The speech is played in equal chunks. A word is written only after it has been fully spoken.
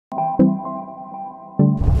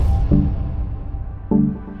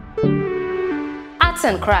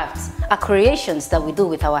Arts and crafts are creations that we do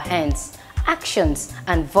with our hands, actions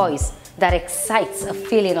and voice that excites a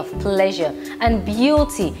feeling of pleasure and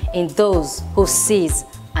beauty in those who sees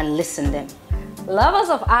and listen them. Lovers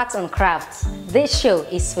of arts and crafts, this show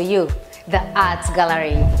is for you, the Arts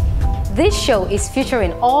Gallery. This show is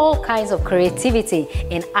featuring all kinds of creativity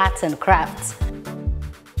in arts and crafts.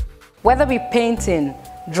 Whether it be painting,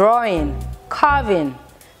 drawing, carving,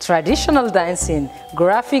 traditional dancing,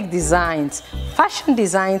 graphic designs, fashion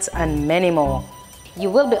designs, and many more. You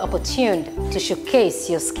will be opportuned to showcase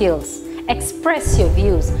your skills, express your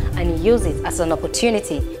views, and use it as an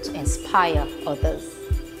opportunity to inspire others.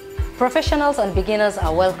 Professionals and beginners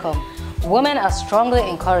are welcome. Women are strongly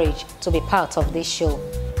encouraged to be part of this show.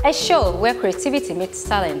 A show where creativity meets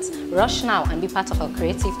talent. Rush now and be part of our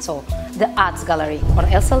creative tour, the Arts Gallery, on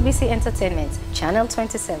SLBC Entertainment, Channel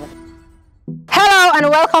 27. Hello and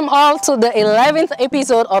welcome all to the 11th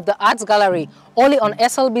episode of the Arts Gallery, only on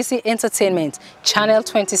SLBC Entertainment, Channel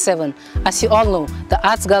 27. As you all know, the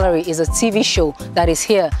Arts Gallery is a TV show that is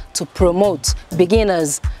here to promote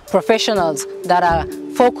beginners, professionals that are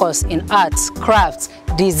focused in arts, crafts,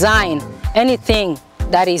 design, anything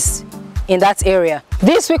that is in that area.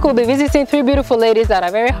 This week we'll be visiting three beautiful ladies that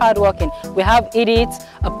are very hardworking. We have Edith,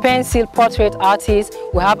 a pencil portrait artist.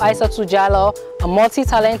 We have Isatu Jalloh, a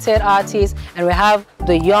multi-talented artist. And we have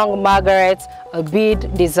the young Margaret, a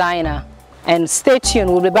bead designer. And stay tuned,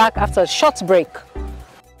 we'll be back after a short break.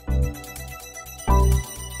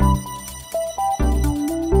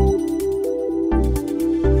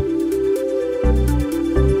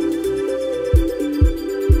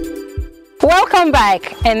 Welcome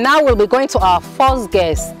back, and now we'll be going to our first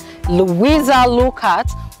guest. Louisa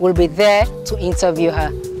Lucat will be there to interview her.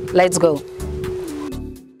 Let's go.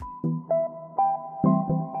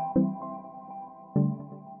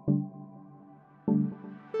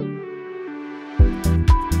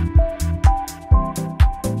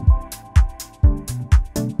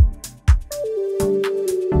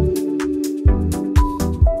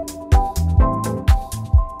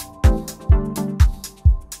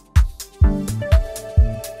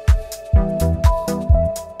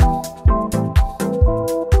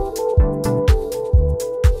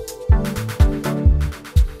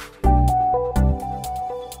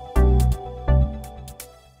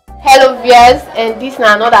 Viewers, and this is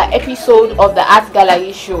another episode of the Arts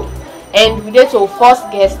Gallery show, and we get our first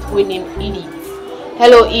guest we name Edith.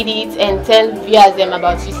 Hello Edith, and tell viewers them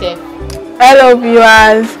about yourself. Hello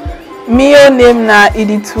viewers, me name na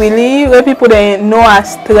Edith Willie, where people they know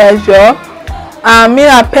as Treasure. Me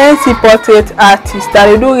a pencil portrait artist that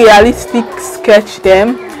they do realistic sketch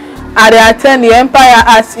them. I they attend the Empire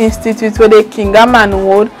Arts Institute where they King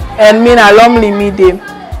Road, and me na alumni me them.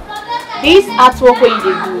 This artwork where you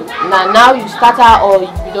do now you started or you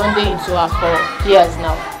don't do into art for years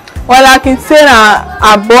now? Well, I can say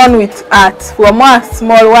I'm born with art. From a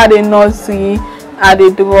small where they nursery I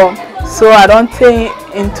they draw, so I don't take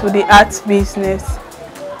into the art business.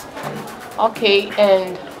 Okay,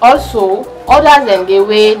 and also other than the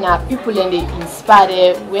way now people and they inspire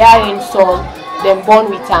them, we are in some them born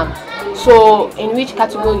with them. So in which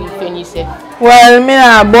category you find yourself? Well, me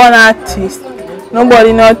a born artist.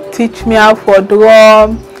 Nobody not teach me how to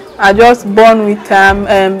draw. I just born with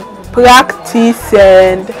practice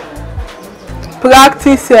and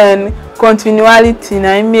continuality. And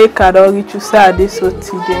I make I don't reach to say this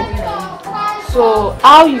today. So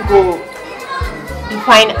how you go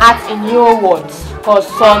define art in your words? Because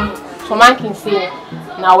some man can say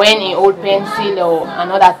now when an old pencil or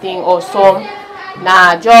another thing, or some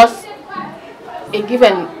now just a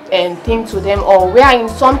given thing to them, or wherein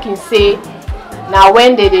some can say now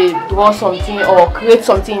when they draw something or create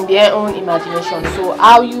something in their own imagination. So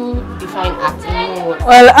how you define art in your words?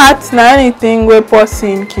 Well, art na anything where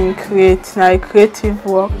person can create, like creative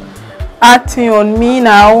work. Arting on me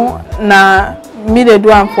now, na me they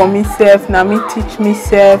do am for myself, na me teach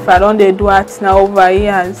myself. I don't they do art now over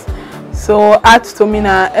years. So art to me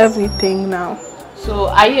na everything now. So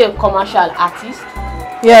are you a commercial artist?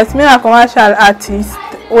 Yes, me a commercial artist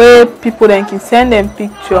where people then can send them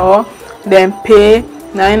picture. Then pay,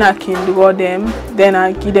 now I can draw them, then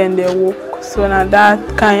I give them their work. So now that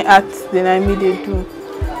kind of art then I me they do.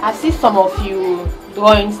 I see some of you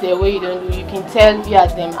drawings the way you don't do. You can tell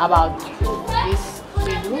viewers them about this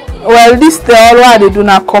you do. Well, this the all what they do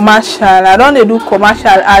now commercial. I don't they do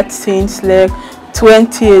commercial art since like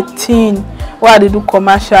 2018. Why they do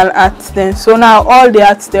commercial art then. So now all the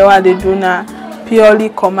arts they what they do now purely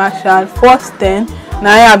commercial. First then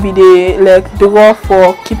now I be the like draw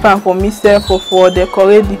for keep and for myself or for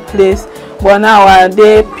decorate the place, but now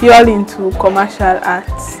they purely into commercial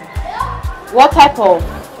arts. what type of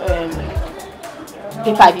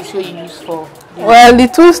paper this way you use for? Well, the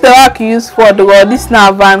tools that I can use for draw, this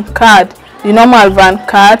now van card, the normal van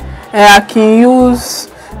card, and I can use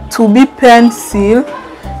 2B pencil,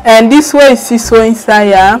 and this way you see so inside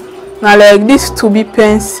here. Now like this 2B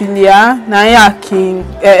pencil here, now I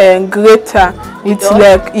can grater. It's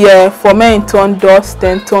like, yeah, for me it turn dust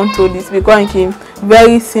and turn to this because it can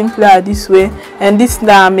very simpler this way. And this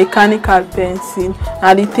now mechanical pencil,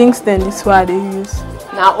 and the things then this way they use.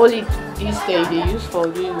 Now only this they use for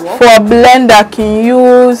doing work? For blend I can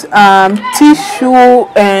use tissue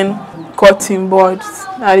and cutting boards.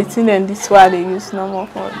 Now the thing then this way they use no more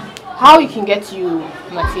for. How you can get you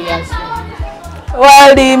materials?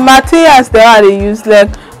 Well, the materials that they use,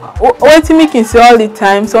 like what me can say all the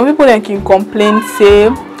time, some people then can complain say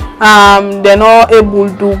they're not able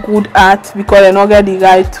to do good art because they not get the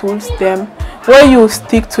right tools them. When you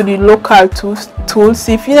stick to the local tools,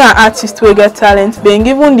 if you're an artist who get talent, being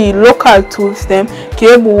given the local tools them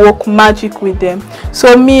can able work magic with them.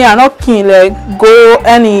 So me I not can like go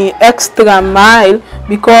any extra mile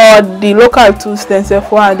because the local tools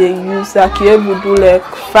themselves what they use that can able do like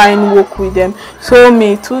fine work with them. So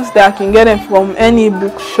me tools that I can get them from any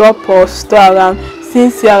bookshop or store around.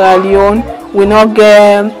 Since Sierra Leone we not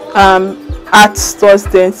get art stores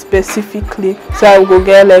then specifically, so I will go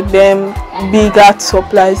get like them big art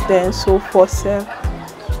supplies then so for sale.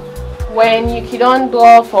 When you don't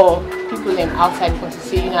draw for people them outside because you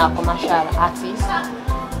say you know a commercial artist,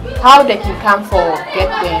 how they can come for get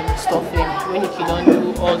them stuff them when you don't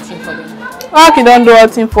do all things for them? I don't do all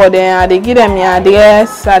things for them. They give them your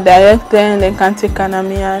address, I direct them, they can take an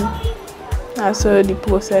and that's how the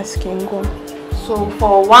process can go. So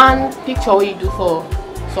for one picture what you do for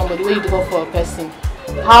somebody, what you do for a person,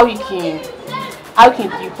 how you can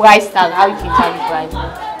you price that, how you can charge price?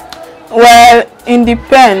 Well, it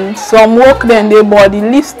depends. Some work then they but the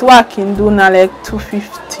least work can do now like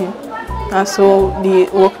 250. And so the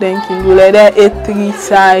work then can do like that A3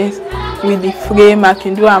 size with the frame I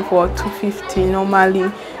can do them for 250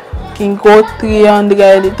 normally. Can go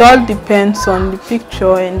 300. It all depends on the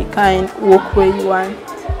picture and the kind of work where you want.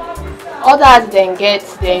 Others then get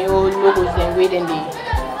their own logos then where then they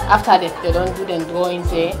after they don't do them drawings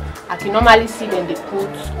there. I can normally see them they put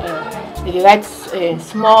they write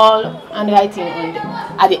small handwriting on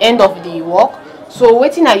at the end of the work. So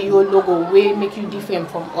waiting at your logo will make you different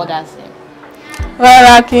from others then?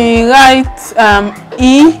 Well, I can write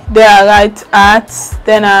E, then I write arts,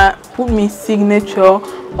 then I put my signature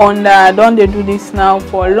on that. Don't they do this now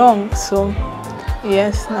for long? So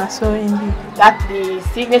yes, that's so indeed. That the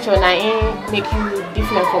signature now make you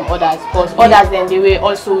different from others because others then they will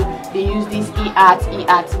also they use this e-art,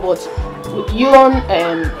 but you don't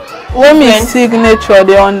when my signature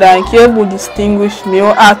they on that can able distinguish me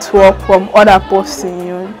or artwork from other person.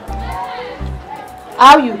 You know.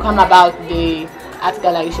 How you come about the art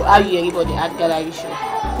gallery show? How you hear about the art gallery show?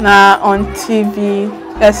 Now on TV,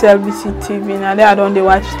 SLBC TV. Now there I don't they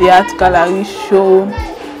watch the art gallery show.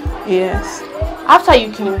 Yes. After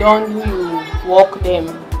you can done you work them,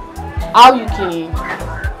 how you can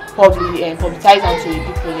publicize them to the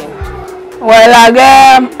people then? Well,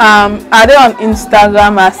 again, I do on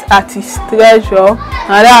Instagram as Artist Treasure,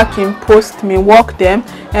 and I can post me work them,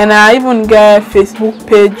 and I even get a Facebook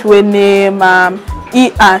page with name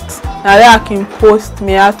e-art. Now I can post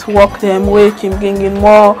me artwork them where you can bring in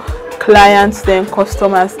more clients than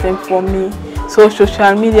customers them for me. So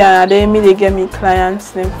social media and then they get me clients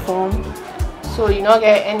them from. So you not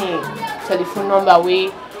get any telephone number way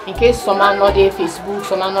in case someone not there Facebook,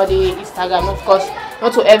 someone not there Instagram. Of course,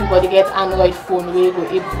 not to everybody get Android phone where you go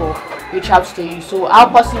able for reach out to you. So how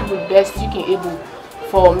possible best you can able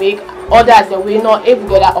for make others that we not able to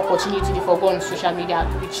get that opportunity for go on social media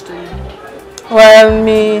and reach to you? Well,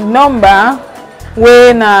 my number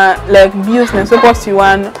when like business, suppose you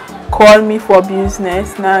want call me for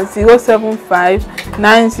business now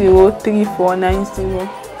 075-903490.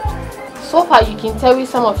 So far, you can tell me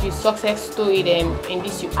some of your success story in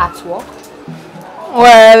this your artwork.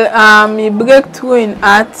 Well, my breakthrough in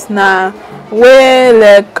art now, where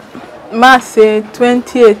like I say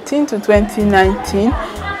 2018 to 2019,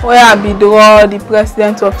 where I be draw the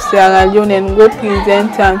president of Sierra Leone and go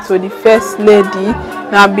present and to the first lady.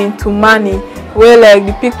 Now been to money, where like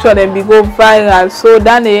the picture then be go viral. So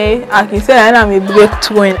that day I can say that I'm a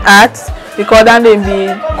breakthrough in art because then they be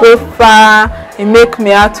go far. It make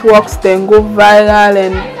me artworks then go viral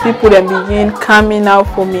and people then begin coming out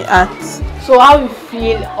for me art. So how you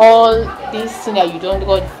feel all this thing that you don't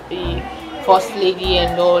got the first lady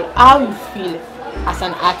and all, how you feel as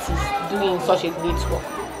an artist doing such a great work?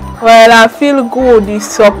 Well, I feel good. The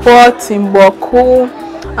support in Boku,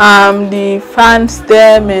 the fans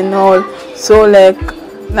them and all. So like,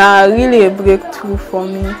 now really a breakthrough for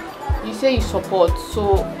me. You say you support,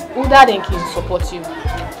 so who that then can support you?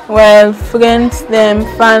 Well, friends them,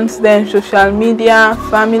 fans them, social media,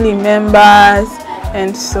 family members,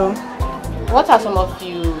 and so. What are some of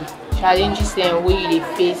the challenges then where you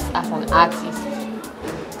face as an artist?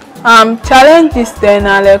 Challenges then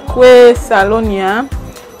are like where Salonia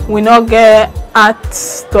we not get art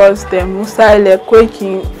stores them. We say like we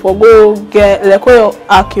can for go get like we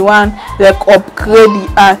akiwan like upgrade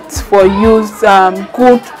the art for use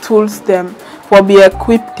good tools them for be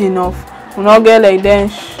equipped enough. We not get like then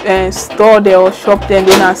store there or shop them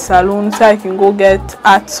in a salon, so I can go get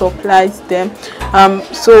art supplies them.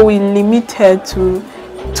 So we limited to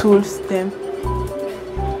tools them.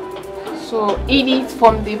 So Edith,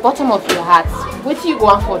 from the bottom of your heart, what you go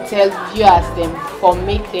on for tell viewers them for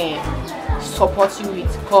make them support you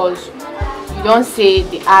with? Because you don't say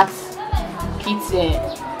the art kids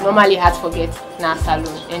normally hard forget na salon,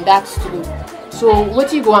 and that's true. So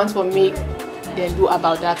what you go on for make them do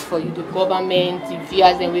about that for you? The government, the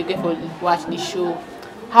viewers, then we get for watch the show.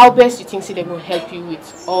 How best you think they will help you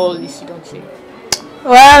with all this you don't say?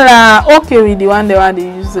 Well, okay with the one they want to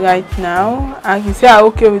use right now. I can say I'm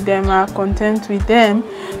okay with them, I'm content with them.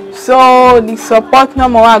 So the support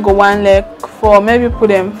number I go one like for maybe put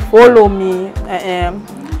them follow me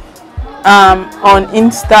on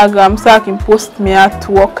Instagram, so I can post me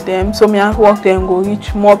artwork them, so me artwork them go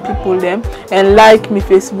reach more people them, and like me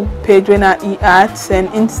Facebook page when I arts, and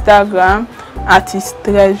Instagram artist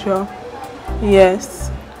treasure. Yes.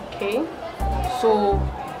 Okay. So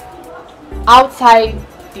outside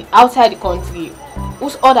the country,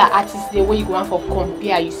 who's other artists there where you go for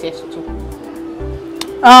compare yourself to?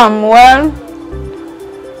 Well,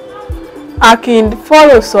 I can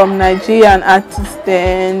follow some Nigerian artists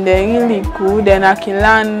and they're really good, and I can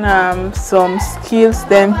learn some skills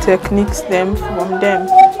them, techniques them from them.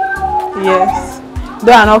 Yes.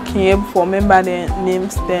 Though I'm not able to remember the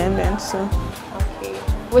names them and so. Okay.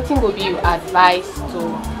 What thing will be your advice to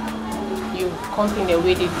you company the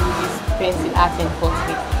way they do this pencil art and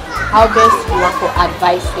portrait? How best you want to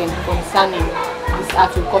advise them concerning this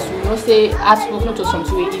artwork? Because we know say artwork not to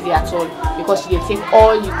something very easy at all, because you take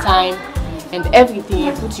all your time and everything,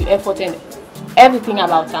 you put your effort and everything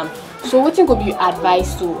about them. So what thing could be your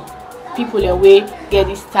advice to people in way get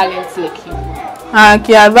this talent like you? I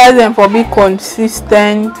can advise them for be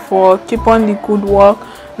consistent, for keep on the good work,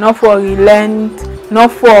 not for relent,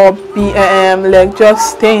 not for be like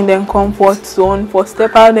just stay in their comfort zone, for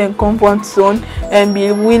step out their comfort zone and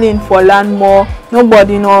be willing for learn more.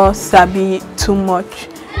 Nobody knows sabi too much.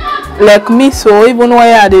 Like me, so even when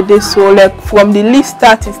I did this, so like from the least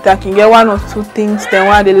artist I can get one or two things then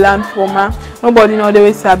what they learn from her. Nobody know the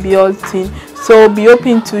way sabi all thing. So be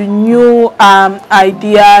open to new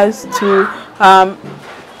ideas, to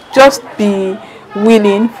just be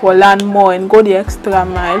willing for learn more and go the extra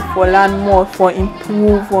mile for learn more, for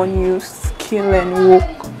improve on your skill and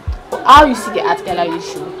work. How you see the art gallery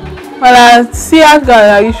show? Well, I see art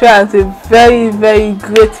gallery show as a very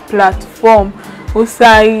great platform. Also,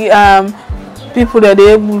 people that are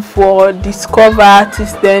able for discover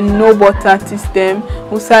artists, then know about artists, them.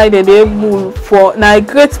 Also, they're able for now a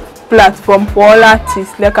great platform for all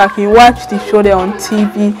artists. Like I can watch the show there on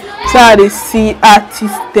TV, so they see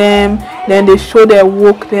artists them, then they show their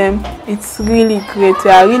work them. It's really great.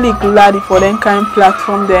 I'm really glad for them kind of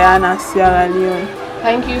platform they are in Sierra Leone.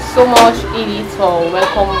 Thank you so much, Edith, for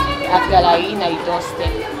welcome at gallery in your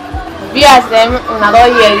doorstep. Viewers them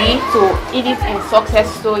another yearly to Edith in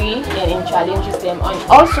success story and in challenges them,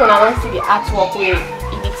 and also now see the artwork where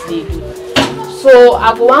Edith they do. So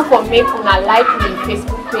I go on for make una like my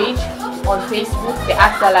Facebook page, on Facebook the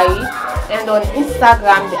art gallery, and on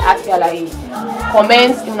Instagram the art gallery.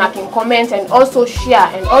 Comments, una can comment and also share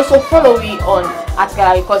and also follow me on art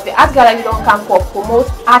gallery, because the art gallery don't come for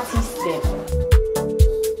promote artists them.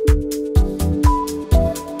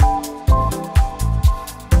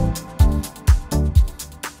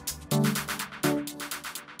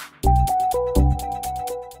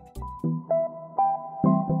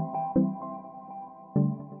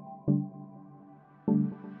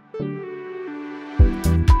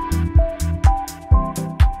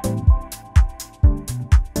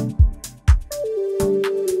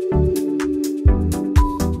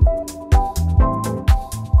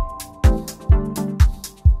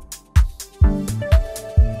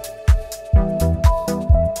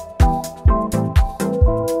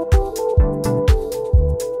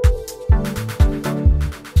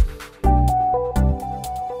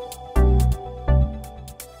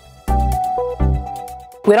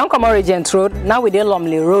 We don't come on Regent Road, now we dey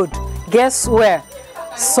Lumley Road. Guess where?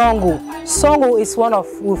 Songo. Songo is one of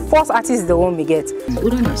the first artists the one we get. Who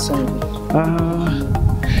don't know Songo?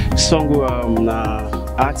 Songo na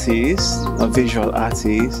artist, a visual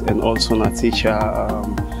artist, and also a teacher.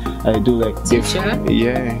 I do like teacher.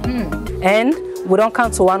 Yeah. And we don't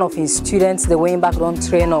come to one of his students. The way back don't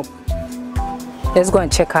train up. Let's go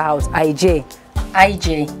and check her out. IJ.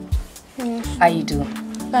 How you do?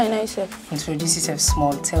 Very nice. Introduce yourself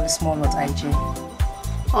small. Tell the small what IJ.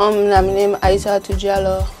 My name is Isatu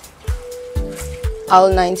Jalloh.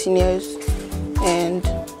 I'm 19 years, and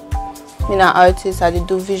I'm an artist. I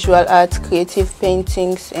do visual art, creative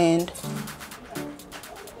paintings, and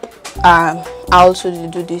I also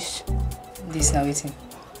do this. This now waiting.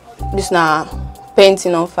 This now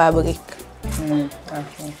painting on fabric.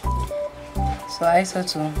 Okay. So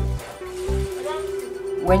Isatu,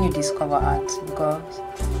 when you discover art, because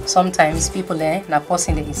sometimes people na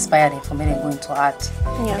person they inspire them for me they go into art,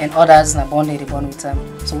 and others na born with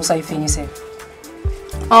them. So what's you feeling yourself?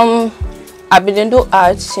 I've been doing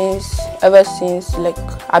art ever since like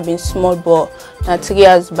I've been small, but now 3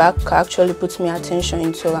 years back actually put me attention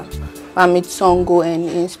into it. I meet Songo and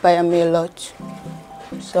it inspired me a lot.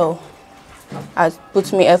 So I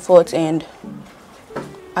put me effort and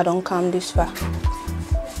I don't come this far.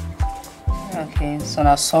 Okay, so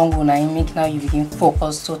now Songo now you begin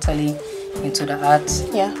focus totally into the art.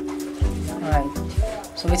 Yeah. Alright.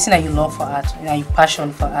 So what's that you love for art? You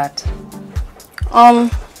passion for art?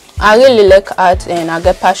 I really like art and I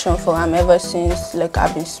get passion for them ever since like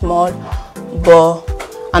I've been small, but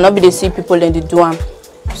I not be to see people and they do them.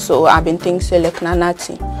 So I've been thinking say like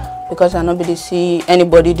nothing because I not be to see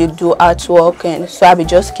anybody they do artwork, and so I be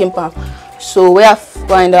just came up. So where I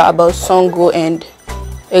find out about Songo and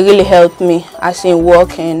it really helped me. I seen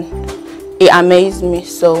work and it amazed me.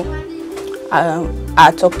 So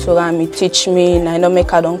I talk to them, he teach me, and I know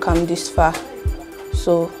make I don't come this far.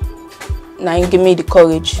 So now he give me the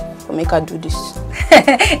courage to make I do this.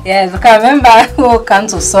 Yes, because I remember who came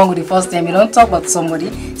to Songo the first time. You don't talk about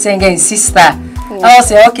somebody saying getting sister. I was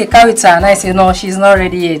say okay, carry it, and I say no, she's not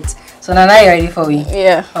ready yet. So now you're ready for me.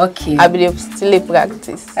 Yeah. Okay. I believe still in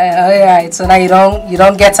practice. Alright. So now you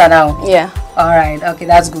don't get her now. Yeah. Alright. Okay,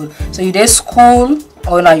 that's good. So you did school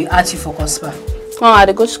or now you actually focus back? No,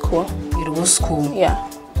 I go school. You go school. Yeah.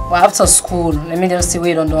 Well, after school, let me just say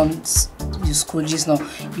we don't do school just now.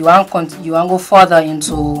 You want go further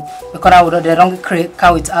into because they don't create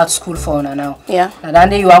art school for now. Yeah. And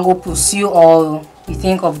then you want go pursue or you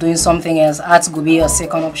think of doing something else. Art could be a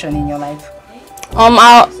second option in your life.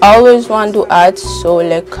 I always want to do art, so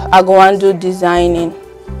like I go and do designing,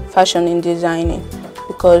 fashion and designing,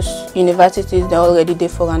 because universities they're already there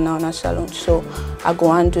for now in a salon. So I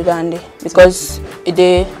go and do that because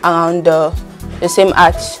they around the same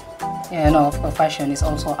art. Yeah, no, fashion is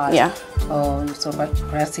also art. Yeah. So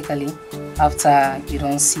practically, after you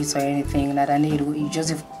don't see it or anything, that you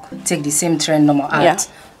just take the same trend normal art.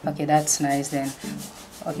 Yeah. Okay, that's nice then.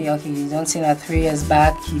 Okay, you don't see that 3 years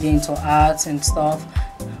back you get into art and stuff,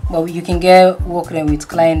 but you can get work then with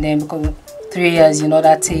client then because 3 years you know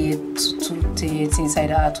that take inside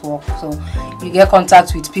the artwork. So you get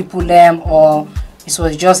contact with people them, or it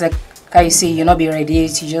was just like can you say you not be ready, you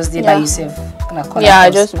just did by yourself. Yeah,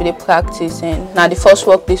 I just be the practice, and now the first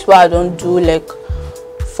work this what I don't do like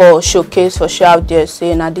for showcase for show out there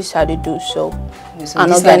say now this how they do. So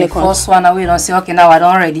I'm not getting the first one now we don't say okay now I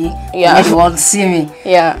don't ready. Yeah. You want to see me.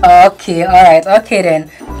 Yeah. Okay, alright, okay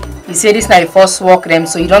then. You say this now the first work them,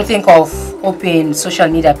 so you don't think of open social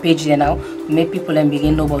media page there now to make people and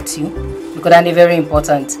begin know about you, because that's very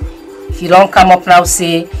important. If you don't come up now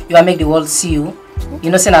say you want make the world see you,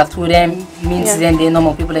 you know say that through them means then they know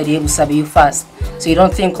more people that they able to sabi you fast. So you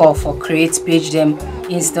don't think of or create page them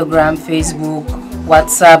Instagram, Facebook,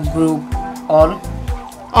 WhatsApp group, all.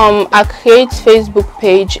 I create Facebook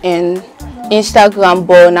page and Instagram,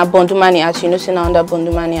 but na Bondumani art. You know, say now under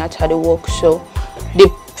Bondumani art how they work. So the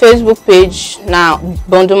Facebook page now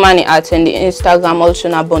Bondumani art and the Instagram also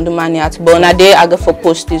na Bondumani art. But na there I go for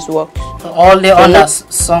post this work. So all the other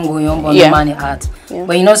song going on Bondumani art. Yeah.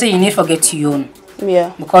 But you know, say you need to forget your own.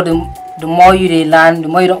 Yeah. Because the more you learn, the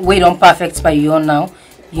more you don't perfect by your own now.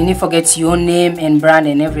 You need to forget your name and brand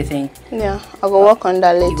and everything. Yeah, I'll go work on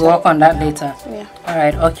that later. You go work on that later. Yeah.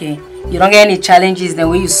 Alright, okay. You don't get any challenges then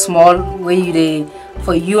when you small, when you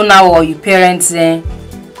for you now or your parents then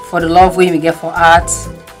for the love we get for art,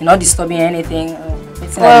 you're not disturbing anything.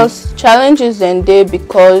 Well, challenges then they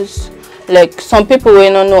because like some people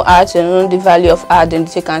will not know art and know the value of art and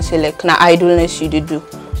they can say like na idleness you do.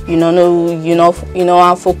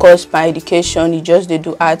 I'm focused by education. You just they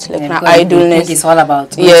do art like my idleness. It's all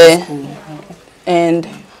about school. Okay. And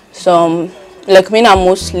some like me I'm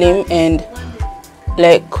Muslim, and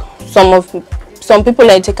like some people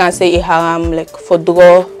like they can say haram like for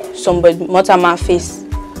draw somebody more on my face.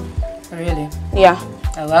 Really? Yeah.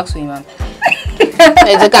 I will ask you, man.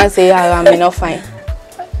 They can say haram, me not fine,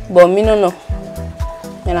 but me no know.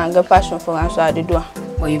 And I got passion for it, so I do.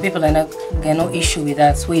 But you people are not get no issue with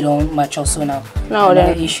that. We don't match also now. No,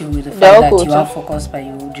 no issue with the fact that you are focused by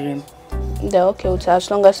your dream. They're okay with it,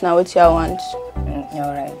 as long as now what you want.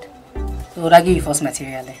 Alright. So what I give you first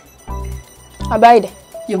material? I buy it.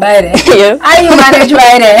 You buy it? Yeah. How you manage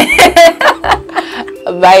buy it?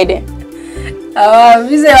 I buy it.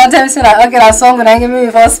 You say one time say like, okay, that song gonna give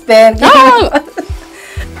me first pen.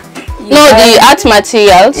 No, the art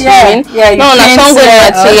materials. Yeah, you mean? Yeah. No, the song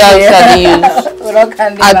materials that they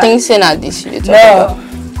use. I think say not this. No.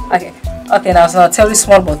 Okay. Okay. Now, so tell me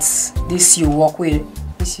small, but this you work with,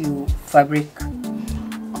 this you fabric.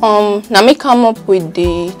 Now me come up with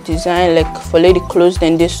the design like for lady clothes,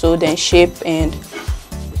 then they sew, then shape, and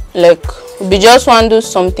like we just want to do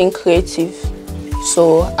something creative.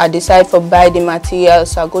 So I decide for buy the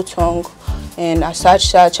materials. I go tongue. And I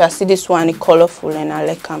search, I see this one is colorful and I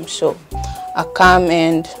like them. So I come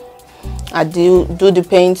and I do the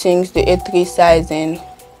paintings, the A3 size, and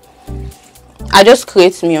I just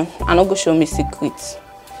create me. I'm not going to show me secrets.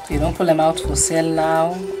 So you don't pull them out for sale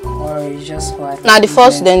now, or you just for now the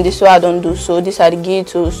first then this way I don't do. So this I give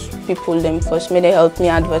to people them first. May they help me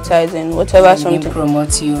advertise and whatever and something.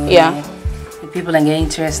 Promote you. Yeah. The people and get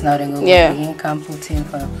interest now. They go. Yeah. Begin camp putting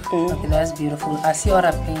for. Okay, that's beautiful. I see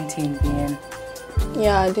other painting being.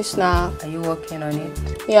 Yeah, this now. Are you working on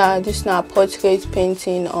it? Yeah, this now portrait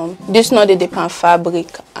painting. This not the depend fabric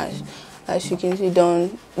as you can see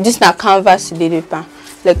done. This now canvas the depend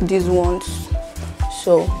like these ones.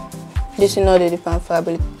 So this is not the depend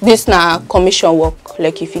fabric. This now commission work.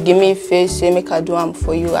 Like if you give me a face, say make I do them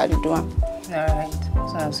for you, I do them. Alright.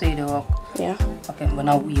 So I'll say the work. Yeah. Okay, but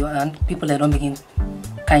now you and people that don't begin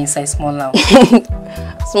kind size small now.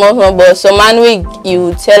 small, but some man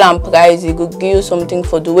you tell them price, he could give you something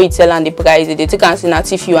for the way you tell them the price. They take and say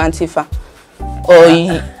not if you and Tifa. Or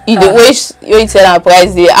the way you tell them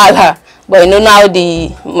price they Allah. But you know now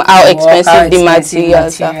how expensive the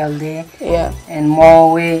materials are. Yeah. And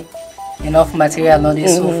more way enough material not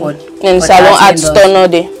so for and salon art store no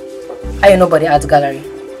dey. How you know about the art gallery?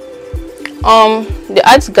 The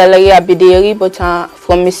art gallery I be there, but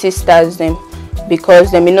from my sisters them,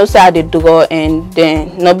 because them you know say I dey draw and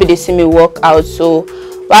then nobody see me work out. So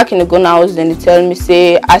back in the gun house, then they tell me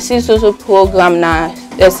say I see social program na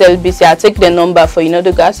SLBC. I take the number for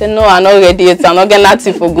the guy. I say no, I'm not ready yet. I'm not getting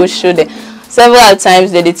nothing for go show them. Several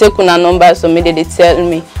times they take una number, so maybe they tell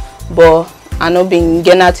me, but I not been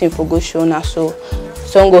getting nothing for go show now. So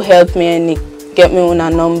some go help me and get me on a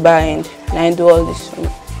number and I do all this for me.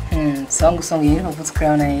 Song, you know, put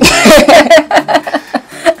crown on it.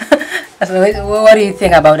 So what do you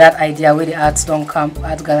think about that idea where the art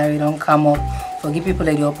gallery don't come up for give people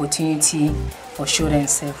the opportunity for show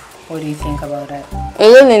themselves? What do you think about that?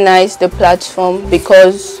 It's really nice the platform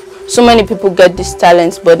because so many people get these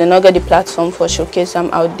talents but they not get the platform for showcase them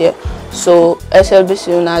out there. So SLBC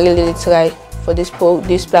really try for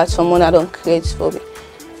this platform when I don't create for me,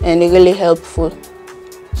 and it's really helpful.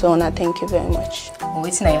 So I thank you very much.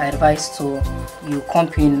 What's my advice to you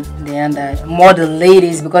company and more the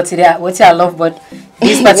ladies, because today what I love but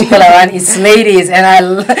this particular one is ladies, and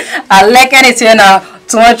I like anything now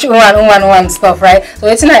too much woman stuff, right? So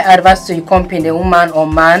what's my advice to you company the woman or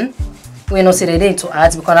man we know say they into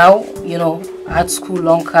art, because now art school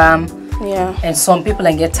long come, yeah, and some people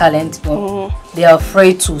can get talent but they are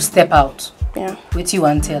afraid to step out. Yeah. What you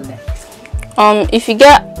want to tell them?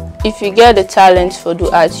 If you get the talent for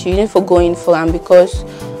do art, you need for going for them, because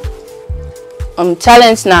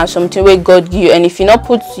talents now something where God give you, and if you not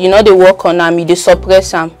put they work on them, you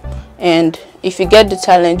suppress them. And if you get the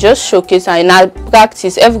talent, just showcase and now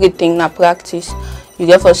practice everything. Now practice, you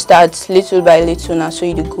get for start little by little now, so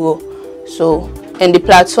you grow. So and the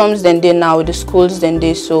platforms then they now, the schools then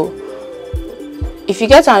they, so if you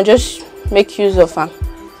get them, just make use of them.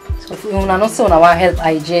 So if you not say you want help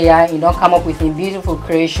IJ, you don't come up with a beautiful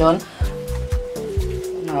creation.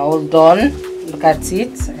 Now all done. Look at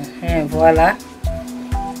it. Voila.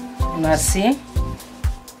 Now see.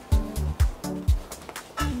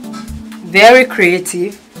 Very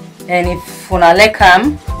creative. And if you like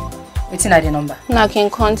them, what's the number? Now can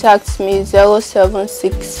contact me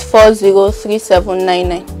 076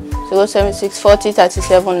 403799 076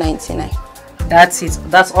 403799. That's it.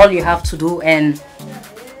 That's all you have to do. And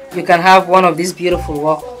you can have one of these beautiful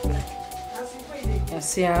work. You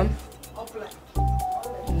see them?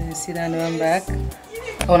 You see that one back?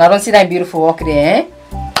 Oh, I don't see that beautiful work there, eh?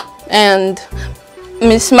 And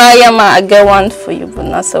Miss Mariama, I get one for you, but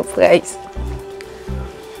not surprise.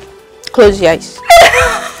 Close your eyes.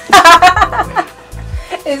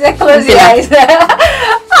 Is it close your eyes?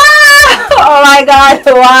 Oh my God!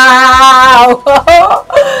 Wow!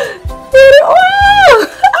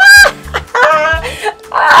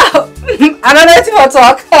 I don't know if you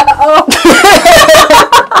talk. Oh.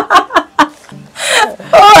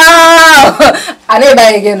 Wow! I need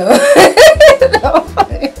that again.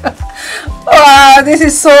 Wow, this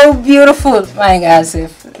is so beautiful. My God,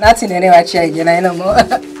 safe. Nothing anyway. Again, I know more.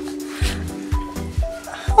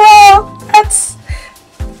 Wow, that's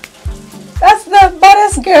the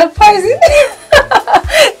baddest girl, Poizin.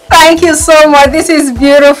 Thank you so much. This is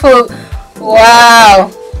beautiful. Wow,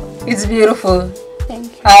 it's beautiful. Thank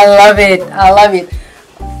you. I love it. I love it.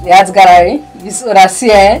 That's Garia. This is what I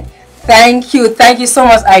see. Eh? Thank you so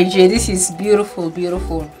much, IJ. This is beautiful,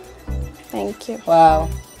 beautiful. Thank you. Wow.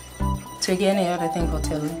 So again, any other thing for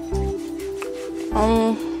telling?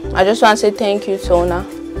 I just want to say thank you to Ona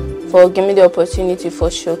for giving me the opportunity for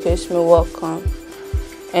showcase my work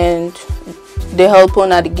and the help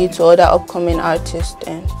Ona to give to other upcoming artists,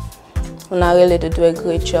 and Ona really did do a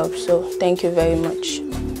great job. So thank you very much.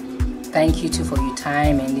 Thank you too for your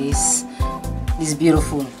time and this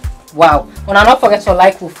beautiful. Wow. And not forget to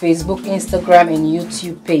like our Facebook, Instagram, and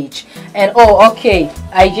YouTube page. And oh, okay,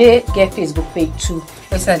 IJ get Facebook page too.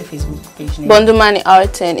 What's that the Facebook page name? Bondumani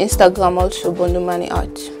Art, and Instagram also Bondumani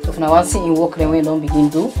Art. So if you want to see in work, then we don't begin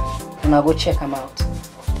do, and I'll go check them out.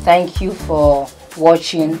 Thank you for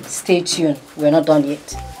watching. Stay tuned. We're not done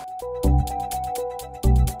yet.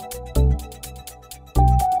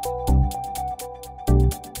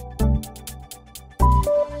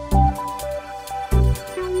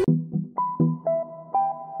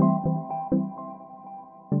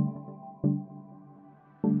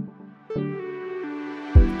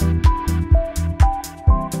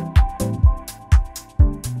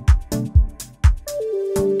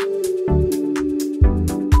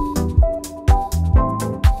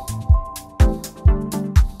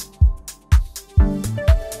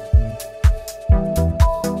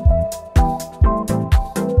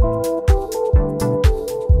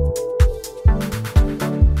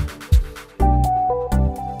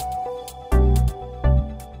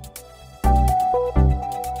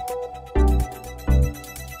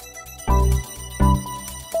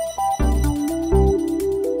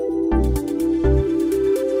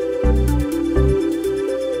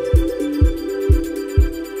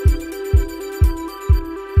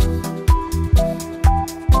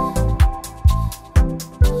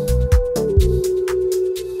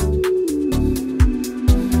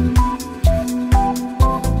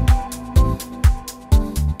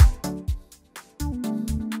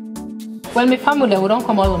 Well, my family, we don't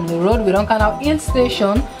come out on the road. We don't come out in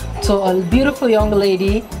station to a beautiful young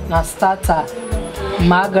lady, now starter,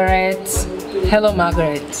 Margaret. Hello,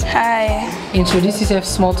 Margaret. Hi. Introduce yourself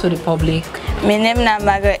small to the public. My name is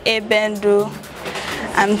Margaret Bendu.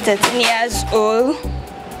 I'm 13 years old.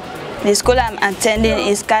 The school I'm attending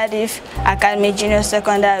is Cardiff Academy Junior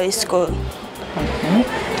Secondary School. Okay.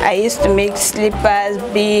 I used to make slippers,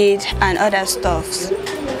 beads, and other stuffs.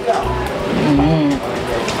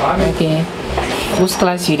 Okay. Whose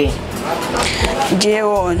class you in?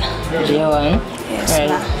 J1. J1? Yes, right.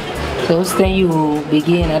 ma'am. So who's then you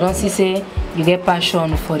begin? I don't see say you get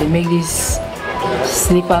passion for the make this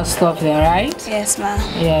slipper stuff then, right? Yes, ma'am.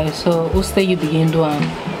 Yeah, so who's then you begin doing?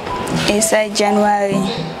 Inside January.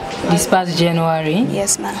 This past January?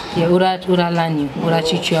 Yes, ma'am. Yeah, who that learn you? Who that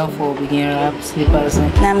teach you for begin rap slippers?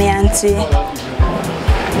 Na my auntie.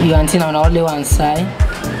 You auntie on only one side?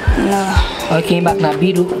 No. Okay, but now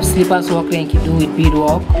bead slippers work then you can do with bead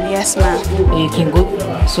work. Yes, ma'am. You can go,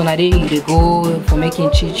 so now they go for making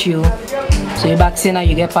chichu. So you back say now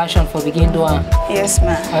you get passion for begin doing. Yes,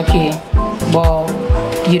 ma'am. Okay,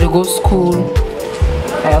 but you to go school.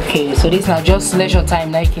 Okay, so this now just leisure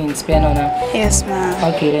time now you can spend on her. Yes,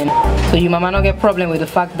 ma'am. Okay then. So your mama not get problem with the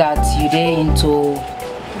fact that you there into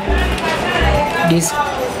this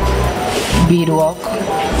bead work?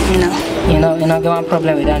 No. You not get one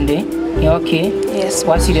problem with that day? Yeah, okay. Yes.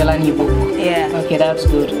 What's the learn you book? Yeah. Okay, that's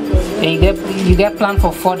good. You get plan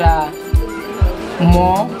for further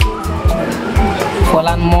more for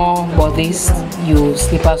learn more about this. You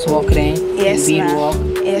slippers work then. Yes, bead ma'am.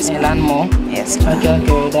 work. Yes, and ma'am. learn more. Yes, ma'am.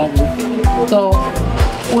 Okay, that's good. So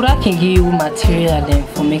Ura can give you material then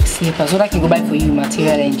for make slippers. Ura can go buy for you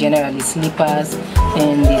material in general, the slippers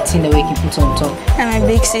and the thing that we can put on top. I'm a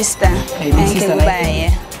big sister. A big sister, can buy,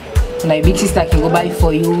 yeah. Like big sister can go buy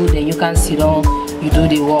for you, then you can sit down, you do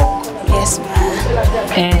the work. Yes,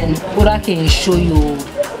 ma'am. And Ura can show you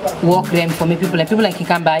work them for me people, and people like you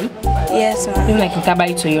can buy. Yes, ma'am. People like you can buy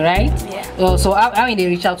it to you, right? Yeah. So how when they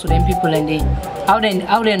reach out to them people and they how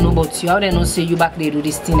they know about you, how they know say you back there do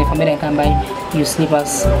this thing and for me they can buy you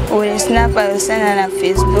slippers. With the snap I will send on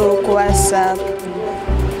Facebook, WhatsApp.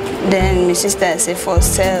 Then my sister say for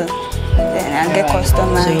sale. Then I get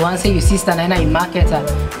customers. So you want to say your sister now you market her,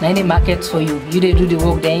 now they market for you. You they do the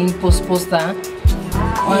work, then poster.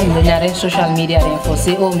 On the social media then for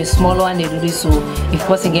say oh my small one they do this, so if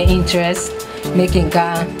person get interest, making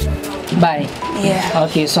car buy. Yeah.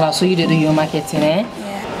 Okay, so now so you do your marketing, eh? Yeah.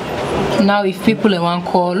 Now if people want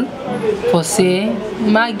call for say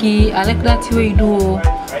Maggie, I like that way you do,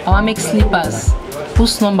 I want to make slippers.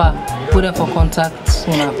 Whose number? Put them for contact.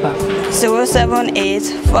 078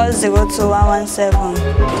 402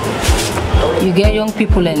 117. You get young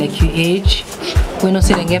people like your age, we know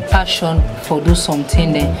say they get passion for do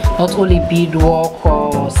something then, not only beadwork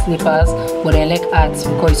or slippers, but they like art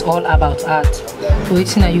because it's all about art. So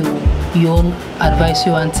it's not you own advice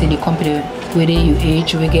you want to the company whether you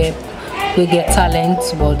age, we get talent,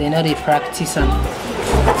 but they know they practice them.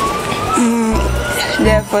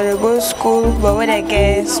 Therefore they go to school, but when they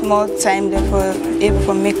get small time, therefore able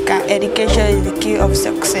to make education is the key of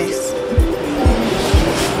success.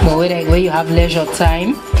 But where you have leisure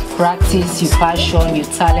time, practice your passion, your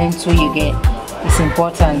talent, so you get, it's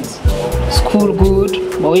important. School good,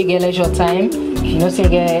 but we get leisure time. If you know say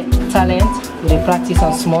get talent, we practice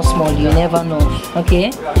on small, you never know.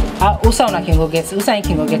 Okay? Usa can go get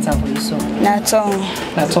time for you so.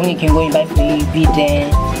 Natong you can go and buy for you, be there.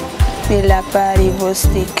 The lapa, the Evo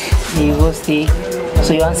stick.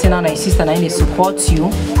 So you want to say now your sister and they support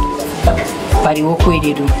you by the work way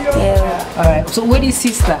they do. Yeah. Alright, so where is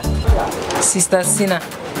sister? Sister Sina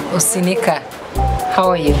or Sinika, how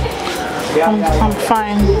are you? I'm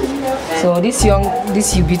fine. So this your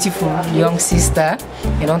beautiful young sister,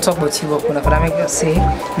 you don't talk about your work, but I make you say,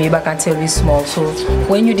 maybe I can tell you small. So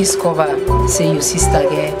when you discover, say your sister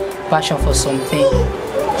get passion for something,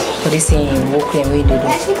 for this thing work and way they do.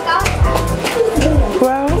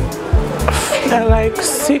 Well, like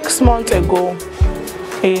 6 months ago,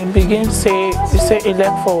 it begins say it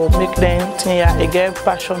left for make them I get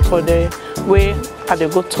passion for the way at the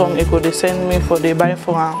good tongue it could send me for the buy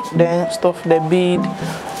for then stuff the bead.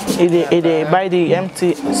 They buy the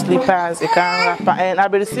empty slippers, it can wrap, and I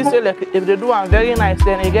be see like if they do one very nice,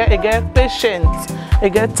 then it get patience,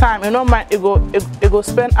 it get time. You know, it go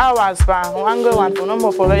spend hours for one go one for no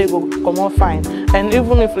more for it go come on fine. And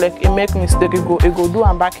even if like it make mistake, it go do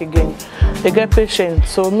and back again. It get patient.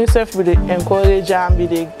 So myself be the encourage and be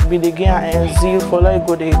the gain and zeal for like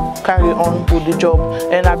go they carry on with the job,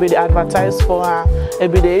 and I be the advertise for her.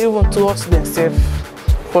 It be they even towards themselves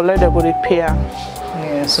for like they go they pay her.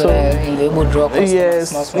 Yeah, so you able to drop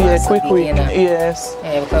yes, quick, yes.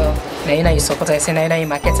 Yeah, because now you support I say now you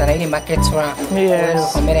market and you market around.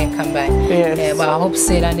 Yes. Come and come by. Yes. Yeah, but I hope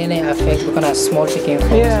say that they affect because of small chicken.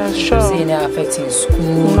 Yeah, sure. Say they affect in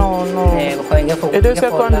school. No. Yeah, because it is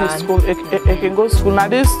secondary school. It can go school now.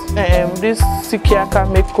 This Sikia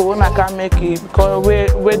can make Corona can make it because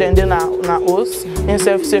where then na host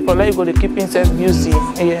himself say for like go to keep himself busy.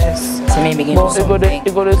 Yes. So maybe begin. But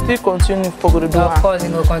it go to still continue for go to do. Of course,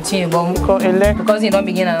 it will continue, but because you don't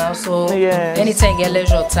begin and also anytime you get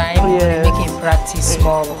leisure time, you make it practice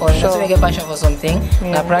more because once you get passion for something,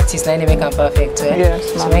 that practice now you make it perfect.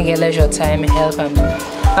 Yes, so when you get leisure time, help and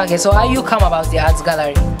okay. So how you come about the arts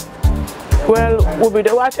gallery? Well, we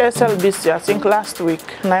be watch SLBC I think last week.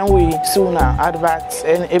 Now we soon adverts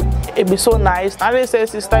and it be so nice. And they say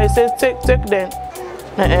sister, he said take them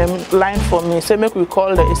line for me. Say make we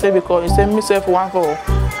call them. He said because he said myself one for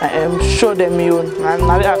show them you and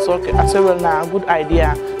now I say well now good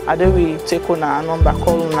idea. And then we take on a number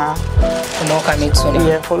call now. More coming soon.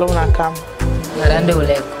 Yeah, follow na come. And then they will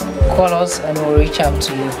like call us and we'll reach out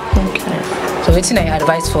to you. Okay. So what's your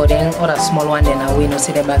advice for them or a small one then we know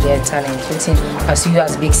see them about their talent? As you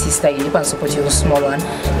as big sister you can support your small one.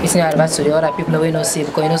 What's your advice to the other people we know see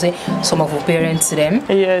because you know say some of our parents them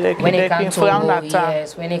when it comes to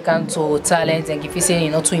when it comes to talent and if you say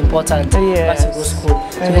you're not too important as you go school.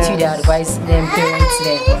 So what's your advice them parents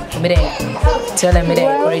them? Tell them they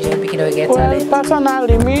encourage them picking up get talent.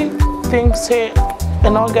 Personally me think say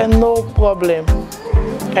you don't get no problem.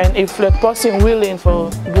 And if the person willing for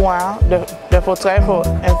doing the for try for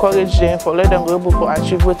encourage them, for let them go able to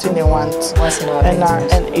achieve what they want.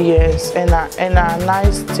 And yes, and a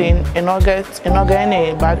nice thing, and not get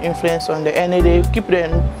any bad influence on them, and they keep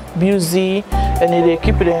them busy, and they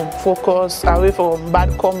keep them focused away from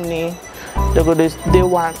bad company. They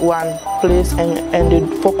want one place and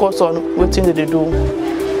they focus on what thing they do.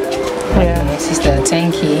 Yeah. Okay, sister,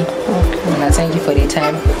 thank you. Okay. And I thank you for the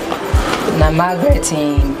time. Now Margaret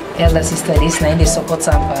and elder sister, this night they support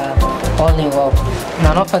them all involved.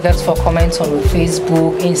 Now don't forget for comments on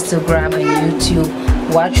Facebook, Instagram and YouTube.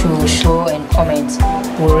 What you will show and comment,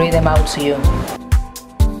 we'll read them out to you.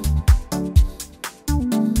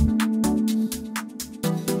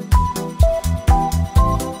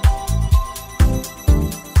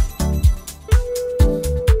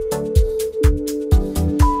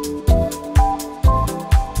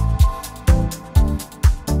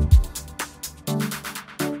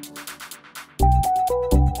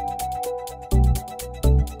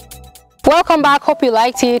 Welcome back. Hope you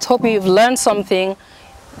liked it. Hope you've learned something.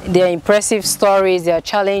 Their impressive stories, their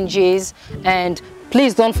challenges, and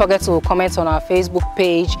please don't forget to comment on our Facebook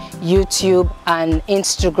page, YouTube and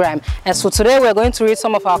Instagram. And so today we're going to read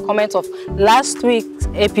some of our comments of last week's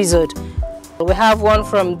episode. We have one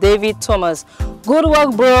from David Thomas. Good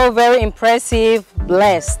work, bro. Very impressive.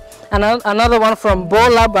 Blessed. And another one from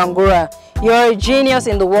Bola Bangura. You're a genius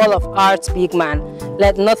in the world of art, big man.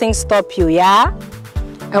 Let nothing stop you, yeah?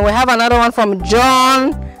 And we have another one from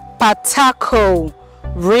John Patako.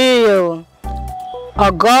 Real.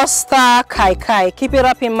 Augusta Kai. Keep it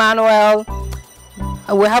up, Emmanuel.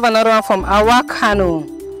 And we have another one from Awakanu.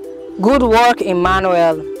 Good work,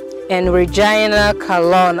 Emmanuel. And Regina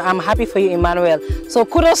Kalon. I'm happy for you, Emmanuel. So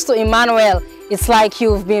kudos to Emmanuel. It's like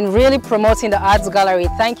you've been really promoting the arts gallery.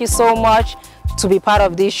 Thank you so much to be part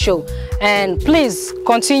of this show. And please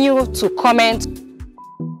continue to comment.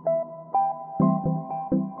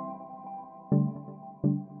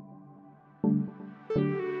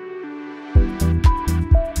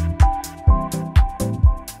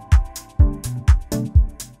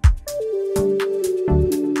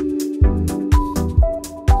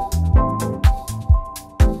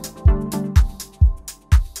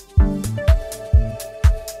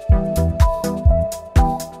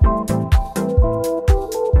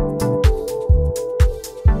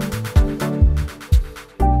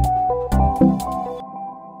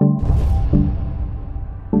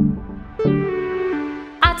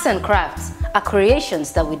 Arts and crafts are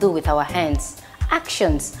creations that we do with our hands,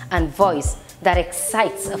 actions and voice that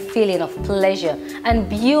excites a feeling of pleasure and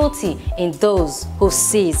beauty in those who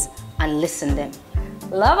sees and listen them.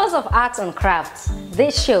 Lovers of arts and crafts,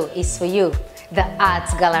 this show is for you, the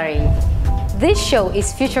Arts Gallery. This show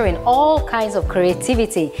is featuring all kinds of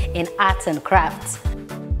creativity in arts and crafts.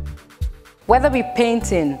 Whether it be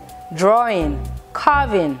painting, drawing,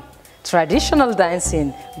 carving, traditional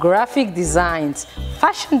dancing, graphic designs,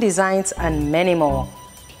 fashion designs, and many more.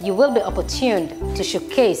 You will be opportuned to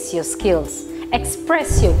showcase your skills,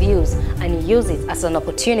 express your views, and use it as an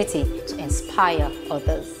opportunity to inspire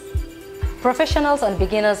others. Professionals and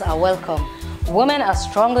beginners are welcome. Women are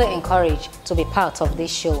strongly encouraged to be part of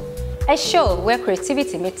this show. A show where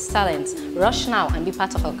creativity meets talent. Rush now and be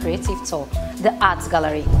part of our creative tour, the Arts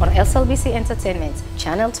Gallery, on SLBC Entertainment,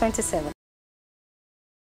 Channel 27.